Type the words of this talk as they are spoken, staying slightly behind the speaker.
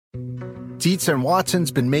Dietz and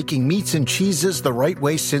Watson's been making meats and cheeses the right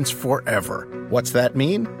way since forever. What's that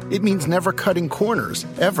mean? It means never cutting corners,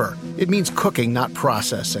 ever. It means cooking, not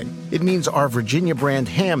processing. It means our Virginia brand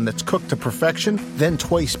ham that's cooked to perfection, then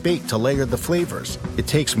twice baked to layer the flavors. It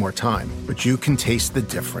takes more time, but you can taste the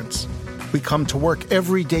difference. We come to work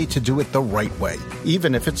every day to do it the right way,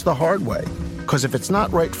 even if it's the hard way. Because if it's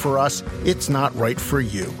not right for us, it's not right for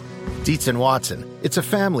you. Dietz and Watson, it's a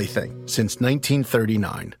family thing since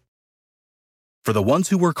 1939. For the ones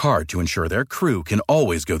who work hard to ensure their crew can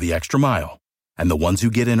always go the extra mile, and the ones who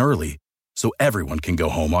get in early so everyone can go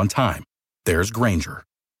home on time, there's Grainger,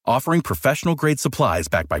 offering professional-grade supplies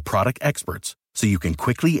backed by product experts so you can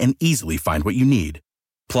quickly and easily find what you need.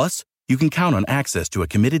 Plus, you can count on access to a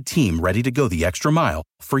committed team ready to go the extra mile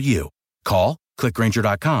for you. Call, click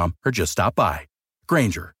Grainger.com, or just stop by.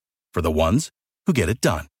 Grainger, for the ones who get it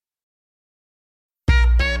done.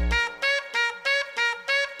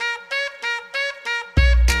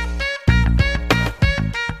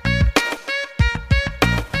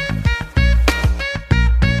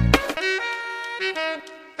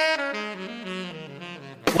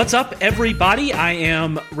 What's up, everybody? I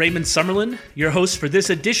am Raymond Summerlin, your host for this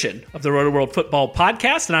edition of the Rotoworld Football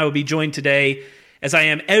Podcast, and I will be joined today, as I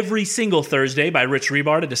am every single Thursday, by Rich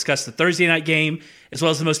Hribar to discuss the Thursday night game, as well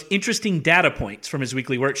as the most interesting data points from his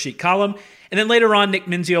weekly Worksheet column. And then later on, Nick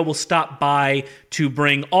Mensio will stop by to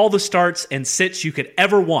bring all the starts and sits you could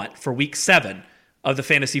ever want for Week 7 of the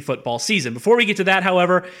fantasy football season. Before we get to that,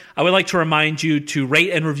 however, I would like to remind you to rate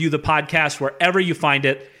and review the podcast wherever you find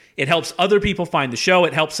it. It helps other people find the show.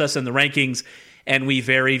 It helps us in the rankings, and we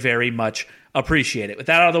very, very much appreciate it. With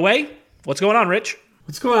that out of the way, what's going on, Rich?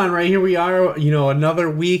 What's going on? Right here we are, another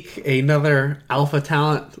week, another alpha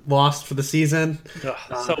talent lost for the season.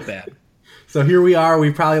 Ugh, so bad. So here we are.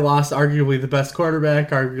 We probably lost arguably the best quarterback,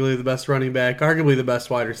 arguably the best running back, arguably the best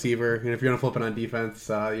wide receiver. And if you're going to flip it on defense,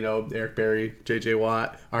 Eric Berry, J.J.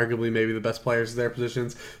 Watt, arguably maybe the best players at their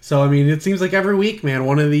positions. So, I mean, it seems like every week, man,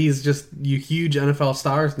 one of these just huge NFL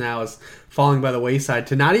stars now is falling by the wayside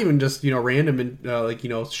to not even just, random,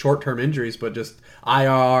 short-term injuries, but just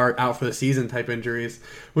IR, out for the season type injuries,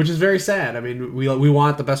 which is very sad. I mean, we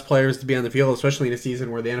want the best players to be on the field, especially in a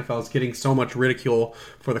season where the NFL is getting so much ridicule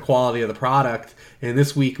for the quality of the product. And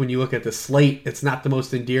this week, when you look at the slate, it's not the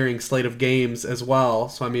most endearing slate of games as well.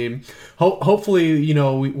 So, I mean, hopefully,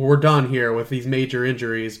 we're done here with these major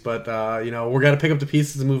injuries, but, we're going to pick up the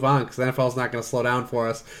pieces and move on because the NFL is not going to slow down for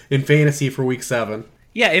us in fantasy for Week 7.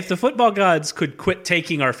 Yeah, if the football gods could quit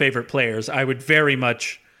taking our favorite players, I'd very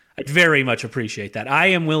much appreciate that. I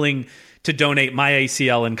am willing to donate my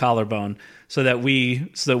ACL and collarbone so that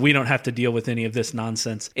we don't have to deal with any of this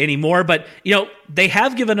nonsense anymore. But, they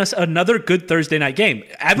have given us another good Thursday night game.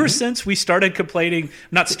 Ever since we started complaining,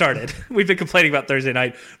 we've been complaining about Thursday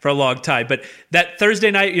night for a long time. But that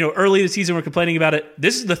Thursday night, early in the season, we're complaining about it.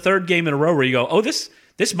 This is the third game in a row where you go, oh, this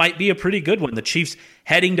might be a pretty good one. The Chiefs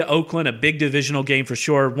heading to Oakland, a big divisional game for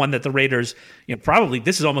sure, one that the Raiders, probably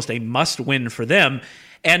this is almost a must-win for them.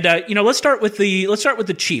 And let's start with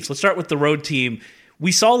the Chiefs. Let's start with the road team.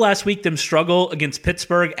 We saw last week them struggle against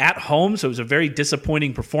Pittsburgh at home, so it was a very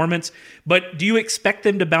disappointing performance. But do you expect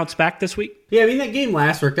them to bounce back this week? Yeah, I mean, that game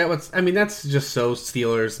last week, that's just so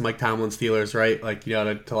Steelers, Mike Tomlin Steelers, right? Like,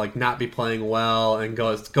 to not be playing well and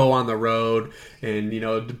go on the road and,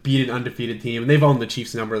 beat an undefeated team. And they've owned the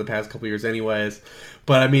Chiefs number the past couple years anyways.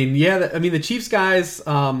 But, the Chiefs guys,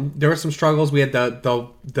 there were some struggles. We had the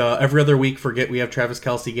every other week we have Travis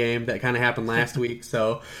Kelce game that kind of happened last week.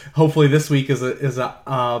 So hopefully this week is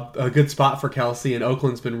a good spot for Kelce. And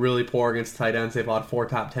Oakland's been really poor against tight ends. They've allowed 4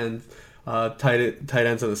 top 10 tight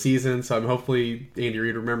ends of the season. So hopefully Andy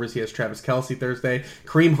Reid remembers he has Travis Kelce Thursday.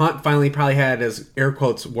 Kareem Hunt finally probably had his air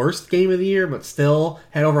quotes worst game of the year, but still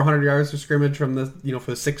had over 100 yards of scrimmage from the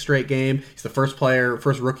for the 6th straight game. He's the first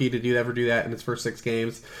rookie to ever do that in his first 6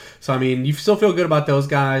 games. So you still feel good about those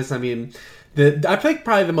guys. I think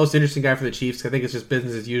probably the most interesting guy for the Chiefs, I think it's just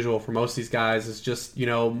business as usual for most of these guys, is just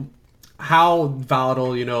how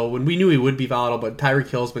volatile, when we knew he would be volatile, but Tyreek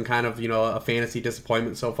Hill's been kind of, a fantasy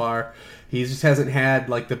disappointment so far. He just hasn't had,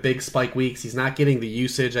 the big spike weeks. He's not getting the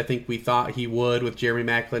usage I think we thought he would with Jeremy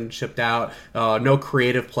Maclin shipped out. No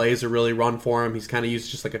creative plays are really run for him. He's kind of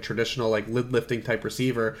used just like a traditional, lid-lifting type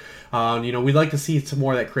receiver. We'd like to see some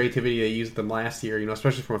more of that creativity they used them last year,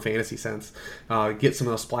 especially from a fantasy sense. Get some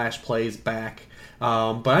of those splash plays back.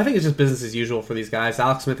 But I think it's just business as usual for these guys.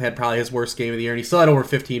 Alex Smith had probably his worst game of the year, and he still had over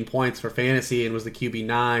 15 points for fantasy and was the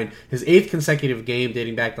QB9. His 8th consecutive game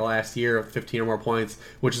dating back to last year of 15 or more points,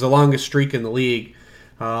 which is the longest streak in the league.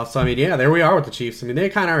 There we are with the Chiefs. They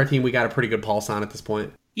kind of are a team we got a pretty good pulse on at this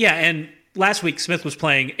point. Yeah, and last week Smith was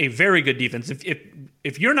playing a very good defense.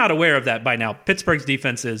 If you're not aware of that by now, Pittsburgh's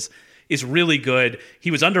defense is really good.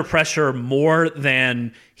 He was under pressure more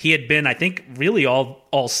than he had been, I think, really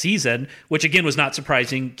all season, which again was not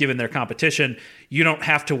surprising given their competition. You don't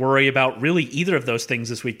have to worry about really either of those things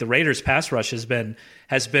this week. The Raiders' pass rush has been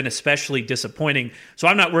especially disappointing, so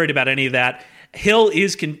I'm not worried about any of that. Hill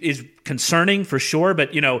is concerning for sure,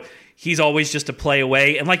 but he's always just a play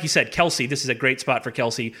away. And like you said, Kelsey, this is a great spot for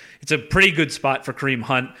Kelsey. It's a pretty good spot for Kareem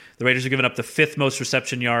Hunt. The Raiders are giving up the 5th most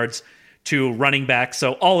reception yards to running back,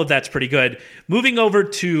 so all of that's pretty good. Moving over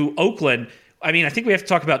to Oakland, I think we have to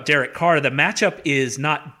talk about Derek Carr. The matchup is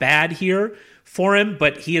not bad here for him,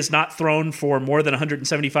 but he has not thrown for more than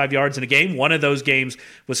 175 yards in a game. One of those games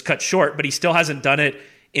was cut short, but he still hasn't done it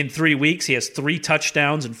in 3 weeks. He has 3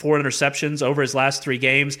 touchdowns and 4 interceptions over his last 3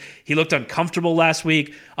 games. He looked uncomfortable last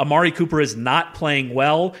week. Amari Cooper is not playing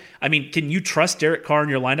well. Can you trust Derek Carr in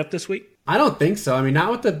your lineup this week? I don't think so.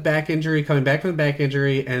 Not with the back injury, coming back from the back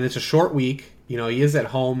injury, and it's a short week. He is at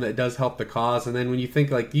home. That does help the cause. And then when you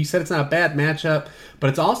think, like you said, it's not a bad matchup,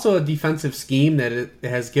 but it's also a defensive scheme that it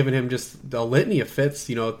has given him just a litany of fits,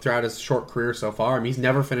 throughout his short career so far. He's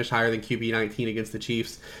never finished higher than QB 19 against the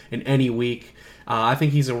Chiefs in any week. I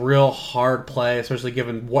think he's a real hard play, especially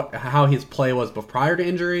given how his play was prior to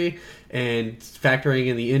injury and factoring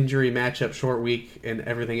in the injury matchup, short week, and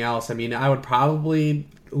everything else. I would probably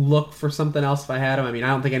look for something else if I had him. I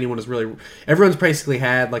don't think everyone's basically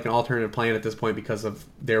had like an alternative plan at this point because of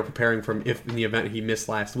they're preparing from if in the event he missed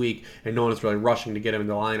last week, and no one is really rushing to get him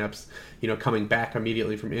into lineups, coming back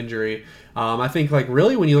immediately from injury. I think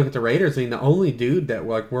really when you look at the Raiders, the only dude that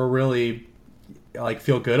we're really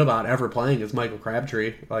feel good about ever playing is Michael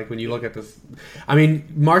Crabtree. When you look at this,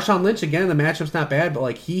 Marshawn Lynch, again, the matchup's not bad,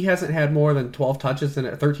 but he hasn't had more than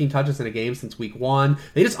 13 touches in a game since week 1.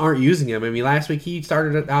 They just aren't using him. Last week he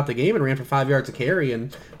started out the game and ran for 5 yards a carry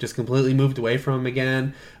and just completely moved away from him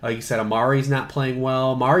again. Like you said, Amari's not playing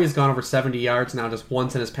well. Amari's gone over 70 yards now just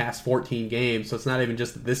once in his past 14 games, so it's not even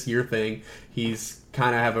just this year thing. He's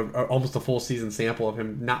kind of have almost a full season sample of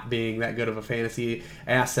him not being that good of a fantasy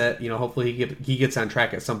asset. Hopefully he gets on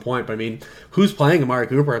track at some point. But who's playing Amari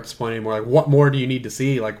Cooper at this point anymore? What more do you need to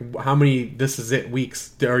see? How many this is it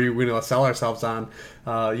weeks are you going to sell ourselves on?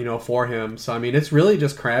 For him. So it's really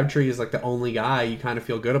just Crabtree is the only guy you kind of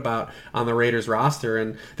feel good about on the Raiders roster,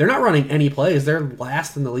 and they're not running any plays. They're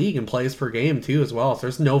last in the league in plays per game too as well. So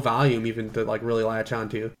there's no volume even to really latch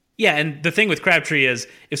onto. Yeah, and the thing with Crabtree is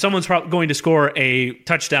if someone's going to score a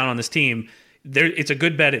touchdown on this team, it's a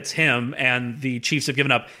good bet it's him, and the Chiefs have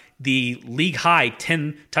given up the league high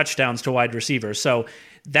 10 touchdowns to wide receivers. So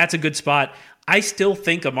that's a good spot. I still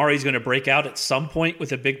think Amari's going to break out at some point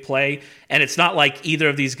with a big play, and it's not like either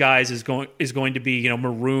of these guys is going to be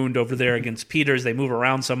marooned over there against Peters. They move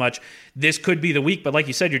around so much. This could be the week, but like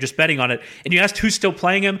you said, you're just betting on it. And you asked who's still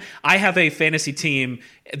playing him. I have a fantasy team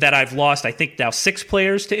that I've lost, I think now 6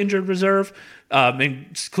 players to injured reserve,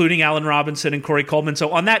 including Allen Robinson and Corey Coleman.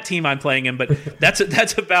 So on that team, I'm playing him, but that's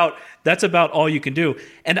about all you can do.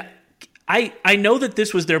 And I know that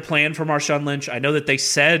this was their plan for Marshawn Lynch. I know that they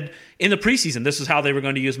said in the preseason this is how they were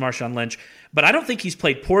going to use Marshawn Lynch, but I don't think he's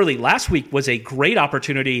played poorly. Last week was a great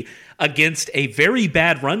opportunity against a very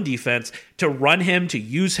bad run defense to run him, to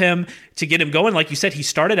use him, to get him going. Like you said, he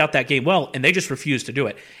started out that game well, and they just refused to do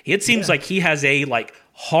it. It seems like he has a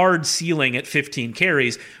hard ceiling at 15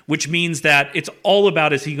 carries, which means that it's all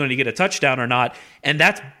about is he going to get a touchdown or not, and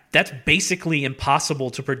that's basically impossible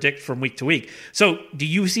to predict from week to week. So do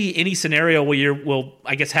you see any scenario where you will,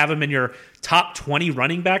 I guess, have him in your top 20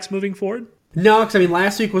 running backs moving forward? No, because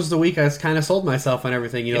last week was the week I kind of sold myself on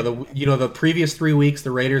everything. The previous 3 weeks,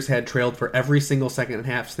 the Raiders had trailed for every single second and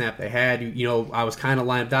half snap they had. I was kind of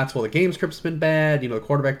lined that's well, the game script's been bad. The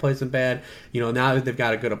quarterback play's been bad. Now that they've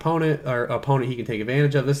got a good opponent he can take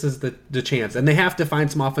advantage of, this is the chance. And they have to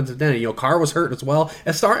find some offensive identity. Carr was hurt as well.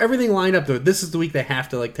 Everything lined up. This is the week they have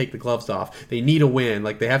to take the gloves off. They need a win.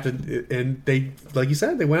 They have to, and they, like you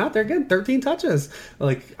said, they went out there again, 13 touches.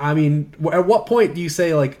 At what point do you say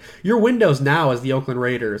your window's now as the Oakland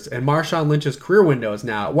Raiders and Marshawn Lynch's career window is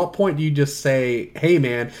now? At what point do you just say, hey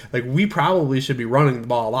man, we probably should be running the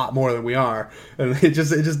ball a lot more than we are? And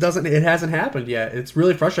it hasn't happened yet. It's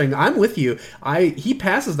really frustrating. I'm with you. He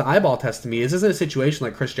passes the eyeball test to me. This isn't a situation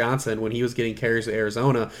like Chris Johnson when he was getting carries at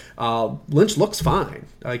Arizona. Lynch looks fine.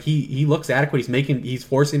 He looks adequate. He's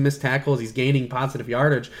forcing missed tackles. He's gaining positive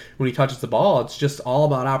yardage when he touches the ball. It's just all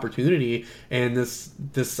about opportunity, and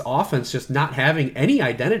this offense just not having any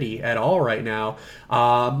identity at all right now.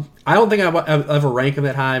 I don't think I'll ever rank him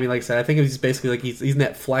that high. Like I said, I think he's basically he's in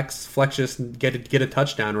that flex just and get a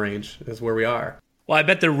touchdown range is where we are. Well, I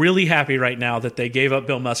bet they're really happy right now that they gave up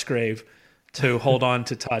Bill Musgrave to hold on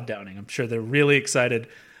to Todd Downing. I'm sure they're really excited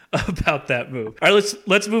about that move. All right,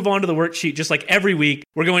 let's move on to the worksheet. Just like every week,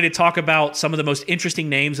 we're going to talk about some of the most interesting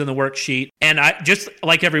names in the worksheet. And I just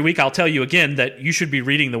like every week, I'll tell you again that you should be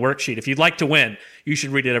reading the worksheet. If you'd like to win, you should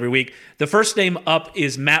read it every week. The first name up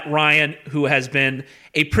is Matt Ryan, who has been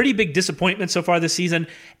a pretty big disappointment so far this season.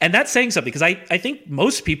 And that's saying something because I think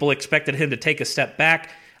most people expected him to take a step back.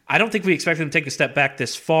 I don't think we expected him to take a step back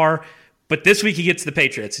this far. But this week he gets the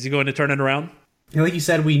Patriots. Is he going to turn it around? And like you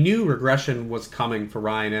said, we knew regression was coming for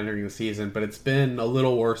Ryan entering the season, but it's been a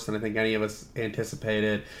little worse than I think any of us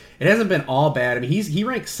anticipated. It hasn't been all bad. I mean, he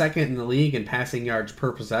ranks second in the league in passing yards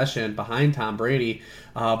per possession behind Tom Brady,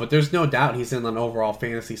 but there's no doubt he's in an overall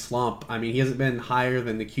fantasy slump. I mean, he hasn't been higher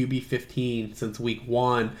than the QB 15 since week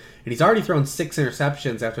 1, and he's already thrown 6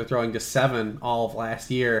 interceptions after throwing just 7 all of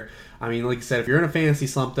last year. I mean, like you said, if you're in a fantasy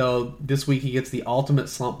slump, though, this week he gets the ultimate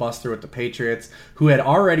slump buster with the Patriots, who had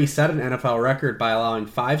already set an NFL record by allowing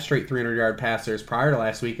 5 straight 300-yard passers prior to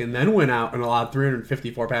last week, and then went out and allowed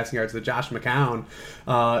 354 passing yards to Josh McCown,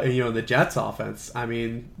 in the Jets offense. I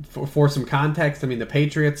mean, for some context, I mean, the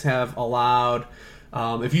Patriots have allowed...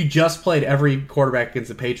 if you just played every quarterback against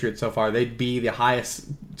the Patriots so far, they'd be the highest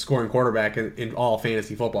scoring quarterback in all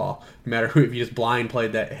fantasy football, no matter who, if you just blind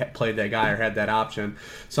played that guy or had that option.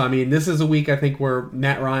 So I mean, this is a week I think where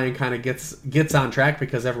Matt Ryan kind of gets on track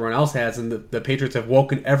because everyone else has, and the Patriots have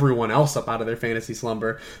woken everyone else up out of their fantasy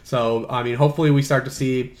slumber. So I mean, hopefully we start to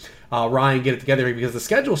see Ryan get it together, because the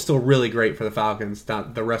schedule is still really great for the Falcons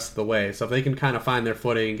the rest of the way. So if they can kind of find their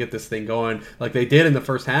footing and get this thing going like they did in the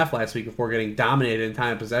first half last week before getting dominated in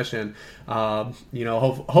time of possession,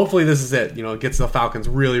 hopefully this is it. It gets the Falcons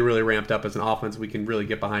really, really ramped up as an offense we can really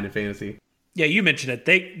get behind in fantasy. Yeah, you mentioned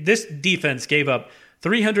it. This defense gave up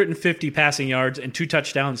 350 passing yards and 2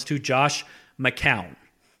 touchdowns to Josh McCown.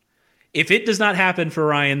 If it does not happen for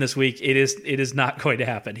Ryan this week, it is not going to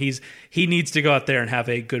happen. He needs to go out there and have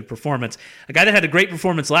a good performance. A guy that had a great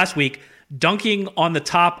performance last week, dunking on the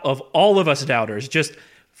top of all of us doubters, just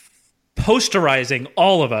posterizing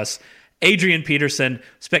all of us. Adrian Peterson,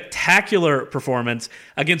 spectacular performance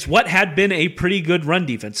against what had been a pretty good run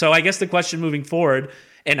defense. So I guess the question moving forward,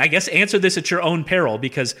 and I guess answer this at your own peril,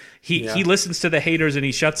 because he listens to the haters and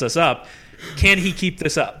he shuts us up. Can he keep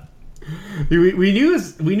this up? We knew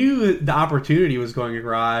the opportunity was going to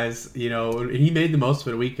rise, and he made the most of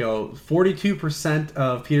it a week ago. 42%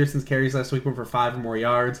 of Peterson's carries last week went for 5 or more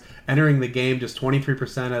yards. Entering the game, just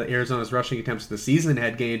 23% of Arizona's rushing attempts of the season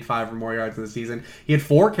had gained 5 or more yards in the season. He had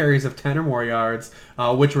 4 carries of 10 or more yards,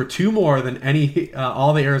 which were 2 more than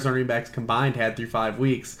all the Arizona running backs combined had through 5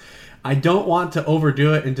 weeks. I don't want to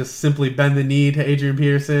overdo it and just simply bend the knee to Adrian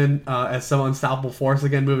Peterson as some unstoppable force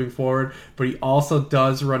again moving forward, but he also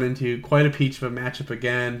does run into quite a peach of a matchup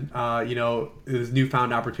again, his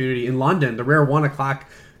newfound opportunity in London, the rare 1 o'clock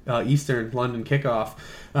Eastern London kickoff.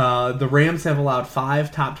 The Rams have allowed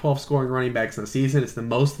 5 top 12 scoring running backs in the season. It's the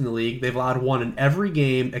most in the league. They've allowed 1 in every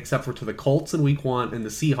game except for to the Colts in week 1 and the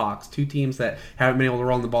Seahawks, 2 teams that haven't been able to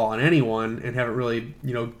run the ball on anyone and haven't really,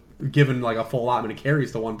 given like a full allotment of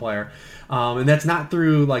carries to one player. And that's not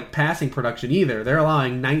through like passing production either. They're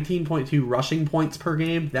allowing 19.2 rushing points per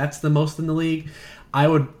game. That's the most in the league. I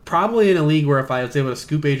would probably, in a league where if I was able to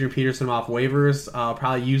scoop Adrian Peterson off waivers,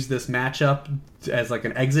 probably use this matchup as like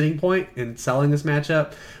an exiting point in selling this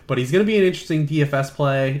matchup. But he's going to be an interesting DFS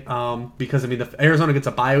play because, the Arizona gets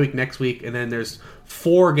a bye week next week, and then there's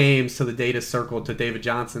 4 games to the date is circled to David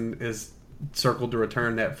Johnson is circled to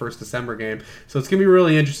return that first December game. So it's going to be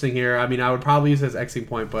really interesting here. I would probably use it as exiting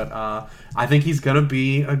point, but I think he's going to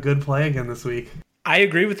be a good play again this week. I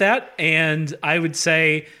agree with that, and I would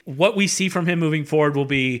say what we see from him moving forward will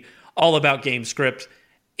be all about game script,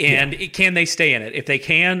 and can they stay in it? If they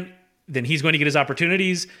can, then he's going to get his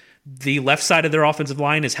opportunities. The left side of their offensive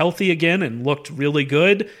line is healthy again and looked really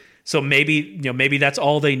good, so maybe that's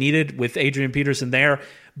all they needed with Adrian Peterson there.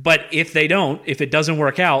 But if they don't, if it doesn't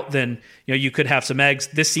work out, then you could have some eggs.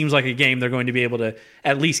 This seems like a game they're going to be able to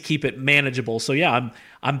at least keep it manageable. So yeah,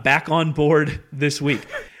 I'm back on board this week.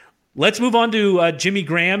 Let's move on to Jimmy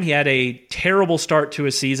Graham. He had a terrible start to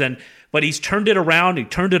his season, but he's turned it around. He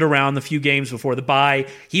turned it around the few games before the bye.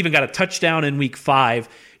 He even got a touchdown in week 5.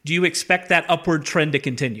 Do you expect that upward trend to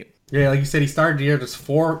continue? Yeah, like you said, he started the year just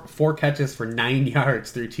four catches for 9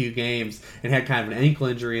 yards through 2 games and had kind of an ankle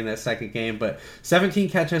injury in that second game. But 17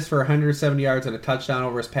 catches for 170 yards and a touchdown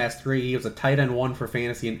over his past 3. He was a tight end 1 for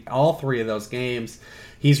fantasy in all 3 of those games.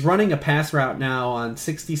 He's running a pass route now on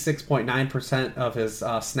 66.9% of his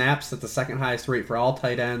snaps. That's the second highest rate for all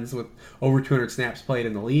tight ends with over 200 snaps played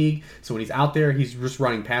in the league. So when he's out there, he's just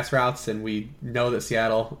running pass routes, and we know that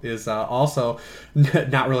Seattle is also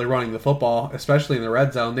not really running the football, especially in the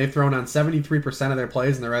red zone. They've thrown on 73% of their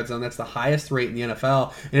plays in the red zone. That's the highest rate in the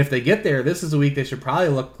NFL. And if they get there, this is a week they should probably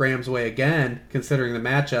look Graham's way again, considering the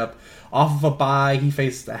matchup. Off of a bye, he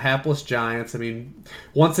faced the hapless Giants. I mean,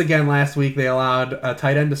 once again last week they allowed a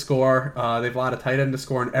tight end to score. They've allowed a tight end to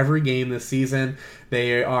score in every game this season.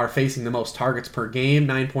 They are facing the most targets per game,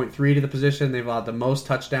 9.3 to the position. They've allowed the most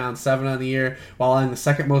touchdowns, 7 on the year, while allowing the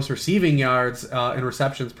second most receiving yards and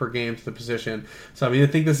receptions per game to the position. So, I mean, I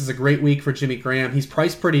think this is a great week for Jimmy Graham. He's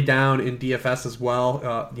priced pretty down in DFS as well,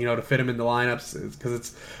 to fit him in the lineups, because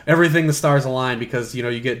it's everything the stars align, because,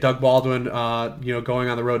 you get Doug Baldwin, going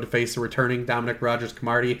on the road to face the returning Dominic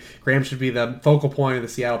Rodgers-Cromartie. Graham should be the focal point of the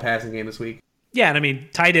Seattle passing game this week. Yeah, and I mean,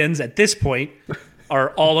 tight ends at this point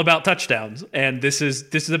are all about touchdowns, and this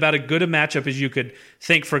is about as good a matchup as you could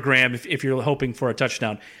think for Graham if you're hoping for a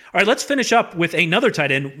touchdown. All right, let's finish up with another tight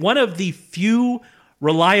end, one of the few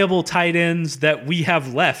reliable tight ends that we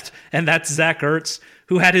have left, and that's Zach Ertz,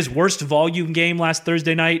 who had his worst volume game last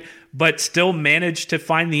Thursday night, but still managed to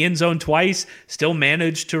find the end zone twice, still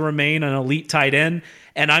managed to remain an elite tight end.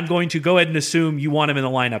 And I'm going to go ahead and assume you want him in the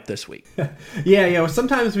lineup this week. Yeah. Well,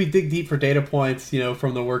 sometimes we dig deep for data points,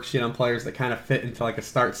 from the worksheet on players that kind of fit into like a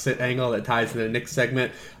start-sit angle that ties into the Nick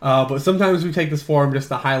segment. But sometimes we take this form just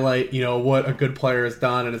to highlight, what a good player has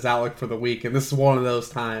done and his outlook for the week. And this is one of those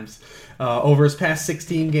times. Over his past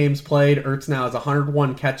 16 games played, Ertz now has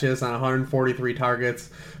 101 catches on 143 targets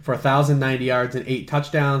for 1,090 yards and 8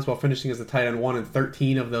 touchdowns, while finishing as the tight end 1 in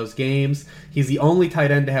 13 of those games. He's the only tight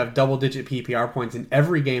end to have double-digit PPR points in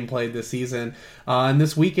every game played this season. And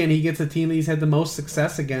this weekend, he gets a team that he's had the most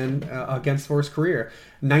success against for his career.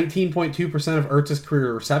 19.2% of Ertz's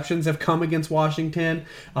career receptions have come against Washington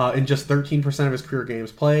in just 13% of his career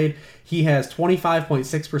games played. He has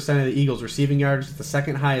 25.6% of the Eagles' receiving yards, the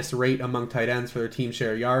second highest rate among tight ends for their team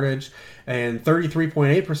share yardage. And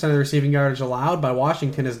 33.8% of the receiving yardage allowed by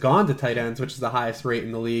Washington has gone to tight ends, which is the highest rate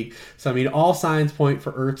in the league. So, I mean, all signs point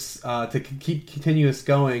for Ertz to keep continuous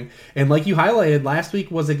going. And like you highlighted, last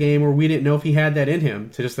week was a game where we didn't know if he had that in him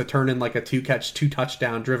to turn in like a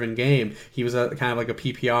 2-touchdown driven game. He was kind of like a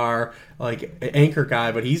PPR like anchor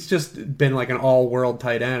guy, but he's just been like an all-world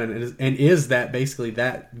tight end and is that basically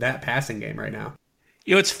that passing game right now.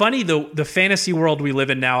 It's funny, the fantasy world we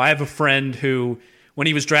live in now. I have a friend who, when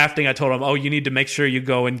he was drafting, I told him, you need to make sure you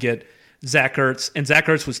go and get Zach Ertz. And Zach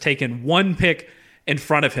Ertz was taken one pick in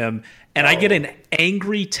front of him. And I get an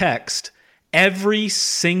angry text every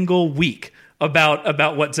single week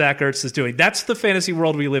about what Zach Ertz is doing. That's the fantasy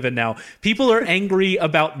world we live in now. People are angry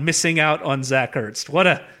about missing out on Zach Ertz. What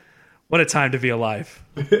a time to be alive.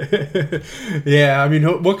 Yeah, I mean,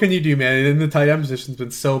 what can you do, man? And the tight end position's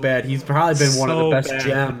been so bad. He's probably been one of the best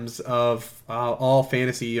gems of all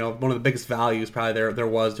fantasy. One of the biggest values probably there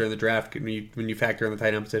was during the draft when you factor in the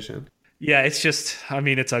tight end position. Yeah, it's just, I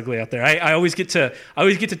mean, it's ugly out there. I always get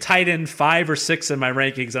to tight end 5 or 6 in my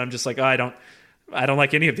rankings, and I'm just like, I don't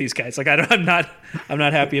like any of these guys. Like, I'm not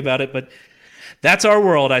happy about it, but that's our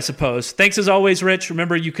world, I suppose. Thanks as always, Rich.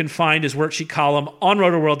 Remember, you can find his worksheet column on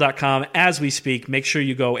rotoworld.com as we speak. Make sure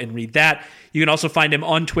you go and read that. You can also find him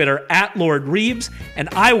on Twitter at Lord Reeves, and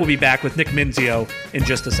I will be back with Nick Mensio in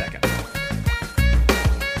just a second.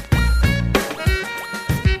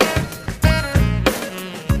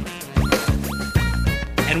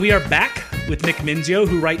 And we are back with Nick Mensio,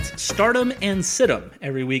 who writes Stardom and Situm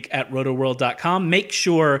every week at rotoworld.com. Make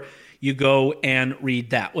sure you go and read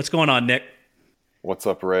that. What's going on, Nick? What's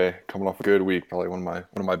up, Ray? Coming off a good week, probably one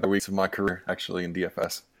of my best weeks of my career, actually, in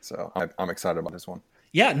DFS. So I'm excited about this one.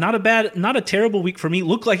 Yeah, not a terrible week for me.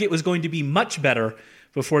 Looked like it was going to be much better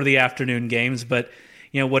before the afternoon games, but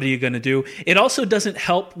what are you going to do? It also doesn't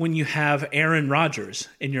help when you have Aaron Rodgers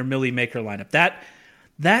in your Millie Maker lineup.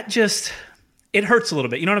 That just, it hurts a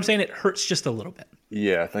little bit. You know what I'm saying? It hurts just a little bit.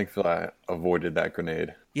 Yeah, thankfully I avoided that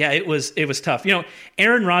grenade. Yeah, it was tough.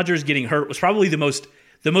 Aaron Rodgers getting hurt was probably the most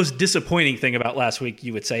disappointing thing about last week,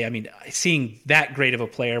 you would say. I mean, seeing that great of a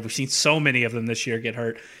player, we've seen so many of them this year get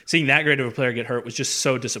hurt. Seeing that great of a player get hurt was just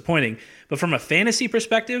so disappointing. But from a fantasy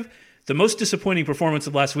perspective, the most disappointing performance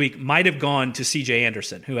of last week might have gone to C.J.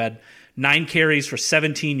 Anderson, who had 9 carries for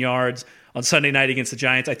 17 yards on Sunday night against the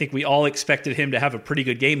Giants. I think we all expected him to have a pretty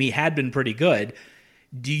good game. He had been pretty good.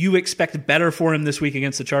 Do you expect better for him this week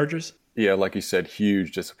against the Chargers? Yeah, like you said,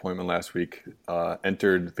 huge disappointment last week.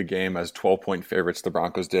 Entered the game as 12-point favorites. The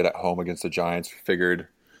Broncos did at home against the Giants. Figured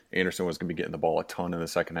Anderson was going to be getting the ball a ton in the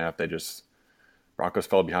second half. Broncos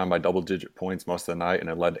fell behind by double-digit points most of the night, and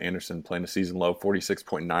it led to Anderson playing a season low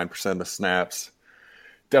 46.9% of the snaps.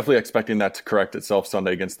 Definitely expecting that to correct itself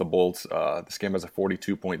Sunday against the Bolts. This game has a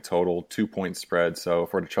 42-point total, 2-point spread. So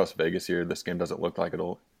if we're to trust Vegas here, this game doesn't look like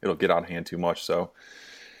it'll get out of hand too much. So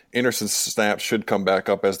Anderson's snaps should come back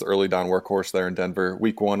up as the early down workhorse there in Denver.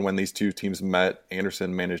 Week 1, when these two teams met,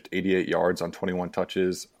 Anderson managed 88 yards on 21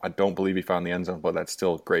 touches. I don't believe he found the end zone, but that's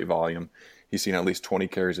still great volume. He's seen at least 20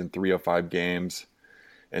 carries in 3 of 5 games.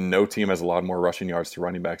 And no team has a lot more rushing yards to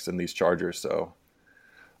running backs than these Chargers. So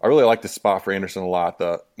I really like this spot for Anderson a lot.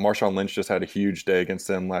 Marshawn Lynch just had a huge day against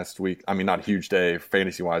them last week. I mean, not a huge day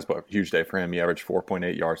fantasy-wise, but a huge day for him. He averaged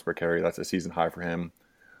 4.8 yards per carry. That's a season high for him.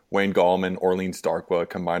 Wayne Gallman, Orleans Darkwa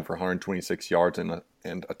combined for 126 yards and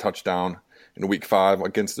a touchdown in Week 5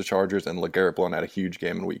 against the Chargers. And LeGarrette Blount had a huge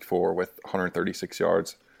game in Week 4 with 136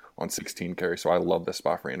 yards on 16 carries. So I love this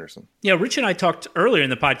spot for Anderson. Yeah, Rich and I talked earlier in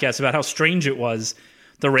the podcast about how strange it was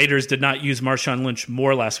the Raiders did not use Marshawn Lynch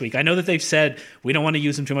more last week. I know that they've said, we don't want to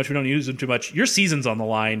use him too much, we don't use him too much. Your season's on the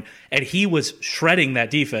line, and he was shredding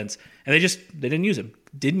that defense, and they didn't use him.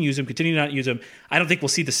 Didn't use him, continue to not use him. I don't think we'll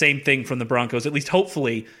see the same thing from the Broncos. At least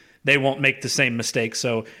hopefully they won't make the same mistake.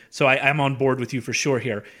 So I'm on board with you for sure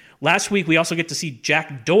here. Last week, we also get to see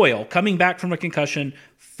Jack Doyle coming back from a concussion,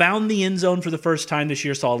 found the end zone for the first time this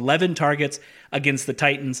year, saw 11 targets against the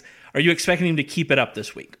Titans. Are you expecting him to keep it up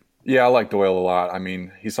this week? Yeah, I like Doyle a lot. I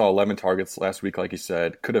mean, he saw 11 targets last week, like you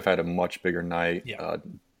said. Could have had a much bigger night. Yeah.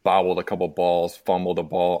 Bobbled a couple balls, fumbled a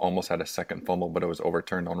ball, almost had a second fumble, but it was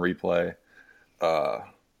overturned on replay. I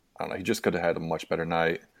don't know. He just could have had a much better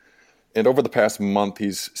night. And over the past month,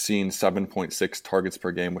 he's seen 7.6 targets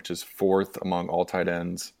per game, which is 4th among all tight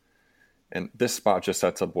ends. And this spot just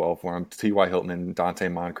sets up well for him. T.Y. Hilton and Dante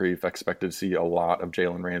Moncrief expected to see a lot of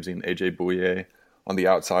Jalen Ramsey and A.J. Bouye on the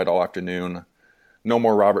outside all afternoon. No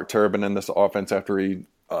more Robert Turbin in this offense after he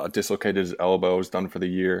dislocated his elbow. Is done for the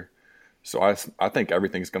year. So I think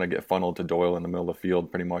everything's going to get funneled to Doyle in the middle of the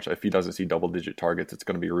field pretty much. If he doesn't see double-digit targets, it's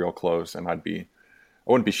going to be real close. And I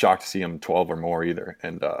wouldn't be shocked to see him 12 or more either.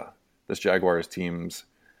 And this Jaguars teams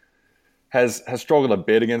has struggled a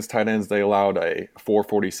bit against tight ends. They allowed a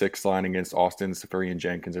 446 line against Austin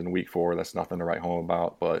Seferian-Jenkins in Week 4. That's nothing to write home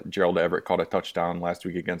about. But Gerald Everett caught a touchdown last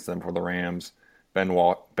week against them for the Rams. Ben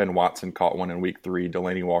Watson caught one in Week 3.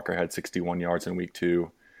 Delaney Walker had 61 yards in Week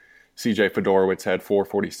 2. C.J. Fedorowicz had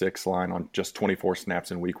 446 line on just 24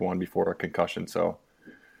 snaps in Week 1 before a concussion. So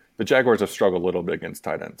the Jaguars have struggled a little bit against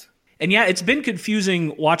tight ends. And yeah, it's been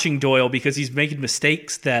confusing watching Doyle because he's making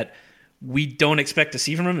mistakes that we don't expect to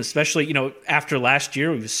see from him, especially, after last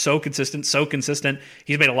year. He was so consistent.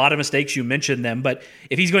 He's made a lot of mistakes. You mentioned them. But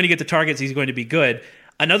if he's going to get the targets, he's going to be good.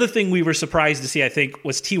 Another thing we were surprised to see, I think,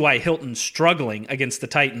 was T.Y. Hilton struggling against the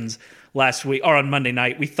Titans last week or on Monday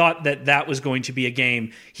night. We thought that was going to be a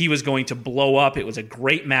game he was going to blow up. It was a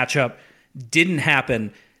great matchup. Didn't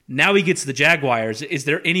happen. Now he gets the Jaguars. Is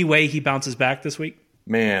there any way he bounces back this week?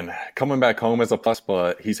 Man, coming back home is a plus,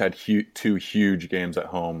 but he's had 2 huge games at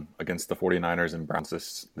home against the 49ers and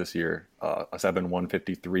Browns this year. A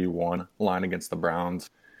 7-153-1 line against the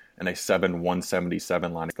Browns and a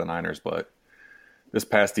 7-177 line against the Niners, but this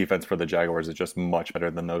pass defense for the Jaguars is just much better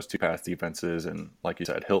than those 2 pass defenses. And like you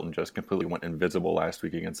said, Hilton just completely went invisible last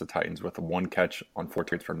week against the Titans with 1 catch on 4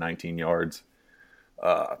 targets for 19 yards.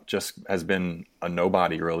 Just has been a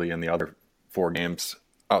nobody really in the other 4 games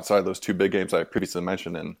outside those 2 big games I previously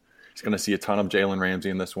mentioned. And he's going to see a ton of Jalen Ramsey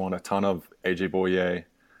in this one, a ton of A.J. Bouye.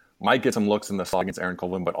 Might get some looks in the slot against Aaron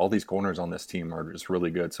Colvin, but all these corners on this team are just really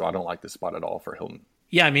good. So I don't like this spot at all for Hilton.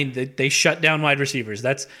 Yeah, I mean, they shut down wide receivers.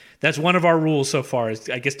 That's one of our rules so far is,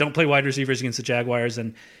 I guess, don't play wide receivers against the Jaguars.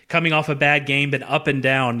 And coming off a bad game, been up and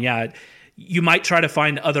down, yeah, you might try to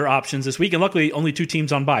find other options this week. And luckily, only 2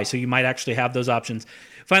 teams on bye, so you might actually have those options.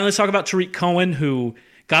 Finally, let's talk about Tariq Cohen, who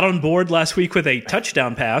got on board last week with a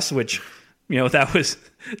touchdown pass, which, that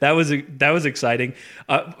was exciting.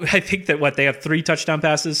 I think that they have 3 touchdown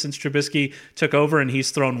passes since Trubisky took over, and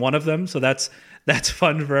he's thrown 1 of them. So that's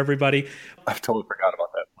fun for everybody. I've totally forgot about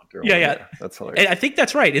that. Yeah. That's hilarious. I think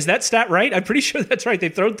that's right. Is that stat right? I'm pretty sure that's right.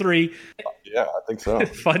 They've thrown 3. Yeah, I think so.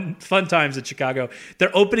 Fun times at Chicago.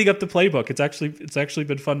 They're opening up the playbook. It's actually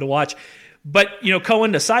been fun to watch. But,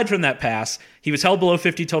 Cohen, aside from that pass, he was held below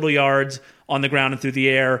 50 total yards on the ground and through the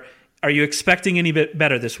air. Are you expecting any bit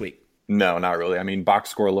better this week? No, not really. I mean, box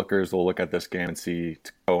score lookers will look at this game and see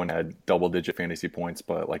Cohen had double-digit fantasy points,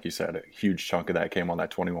 but like you said, a huge chunk of that came on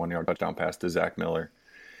that 21-yard touchdown pass to Zach Miller.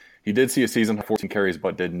 He did see a season of 14 carries,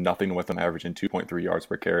 but did nothing with them, averaging 2.3 yards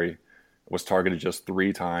per carry. Was targeted just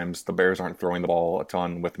 3 times. The Bears aren't throwing the ball a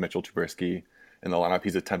ton with Mitchell Trubisky in the lineup.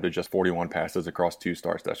 He's attempted just 41 passes across 2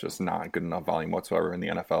 starts. That's just not good enough volume whatsoever in the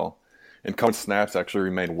NFL. And Cohen's snaps actually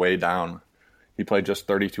remained way down. He played just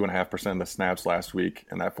 32.5% of the snaps last week,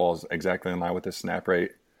 and that falls exactly in line with his snap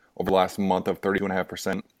rate over the last month of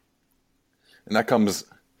 32.5%. And that comes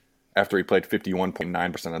after he played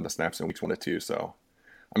 51.9% of the snaps in weeks 1 to 2. So,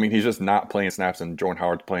 I mean, he's just not playing snaps, and Jordan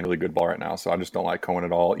Howard's playing really good ball right now. So I just don't like Cohen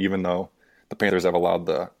at all, even though the Panthers have allowed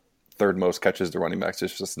the 3rd most catches to running backs.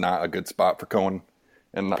 It's just not a good spot for Cohen.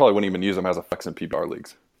 And I probably wouldn't even use him as a flex in PPR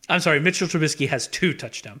leagues. I'm sorry, Mitchell Trubisky has 2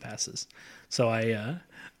 touchdown passes. So I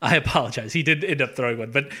apologize. He did end up throwing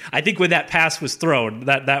one, but I think when that pass was thrown,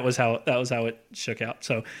 that was how it shook out.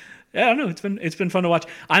 So yeah, I don't know. It's been fun to watch.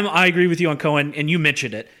 I agree with you on Cohen, and you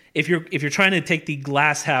mentioned it. If you're trying to take the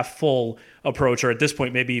glass half full approach, or at this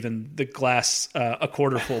point maybe even the glass a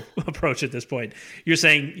quarter full approach at this point, you're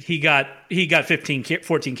saying he got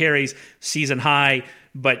 14 carries, season high.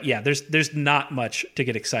 But yeah, there's not much to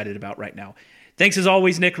get excited about right now. Thanks as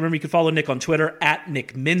always, Nick. Remember, you can follow Nick on Twitter at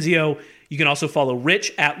Nick Mensio. You can also follow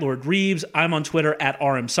Rich at Lord Reeves. I'm on Twitter at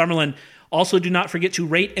RM Summerlin. Also, do not forget to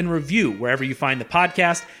rate and review wherever you find the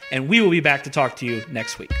podcast, and we will be back to talk to you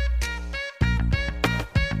next week.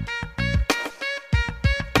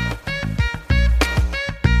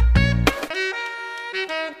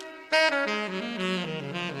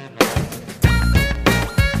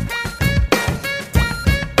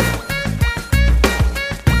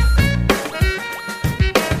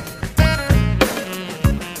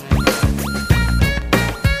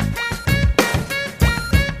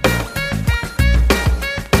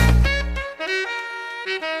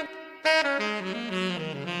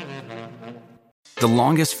 The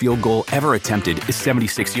longest field goal ever attempted is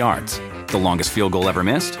 76 yards. The longest field goal ever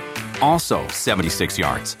missed? Also 76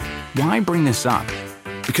 yards. Why bring this up?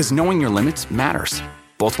 Because knowing your limits matters,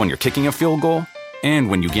 both when you're kicking a field goal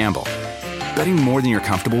and when you gamble. Betting more than you're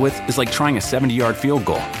comfortable with is like trying a 70-yard field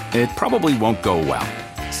goal. It probably won't go well.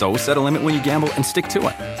 So set a limit when you gamble and stick to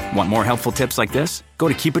it. Want more helpful tips like this? Go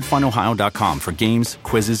to keepitfunohio.com for games,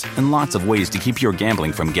 quizzes, and lots of ways to keep your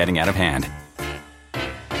gambling from getting out of hand.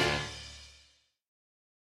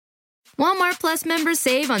 Walmart Plus members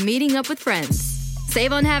save on meeting up with friends.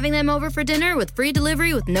 Save on having them over for dinner with free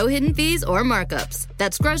delivery with no hidden fees or markups.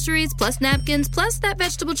 That's groceries, plus napkins, plus that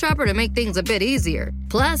vegetable chopper to make things a bit easier.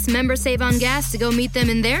 Plus, members save on gas to go meet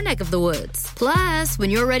them in their neck of the woods. Plus,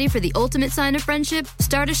 when you're ready for the ultimate sign of friendship,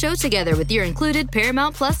 start a show together with your included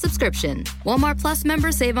Paramount Plus subscription. Walmart Plus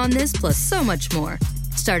members save on this plus so much more.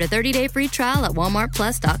 Start a 30-day free trial at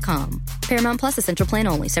walmartplus.com. Paramount Plus Essential Plan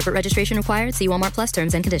only. Separate registration required. See Walmart Plus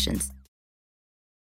terms and conditions.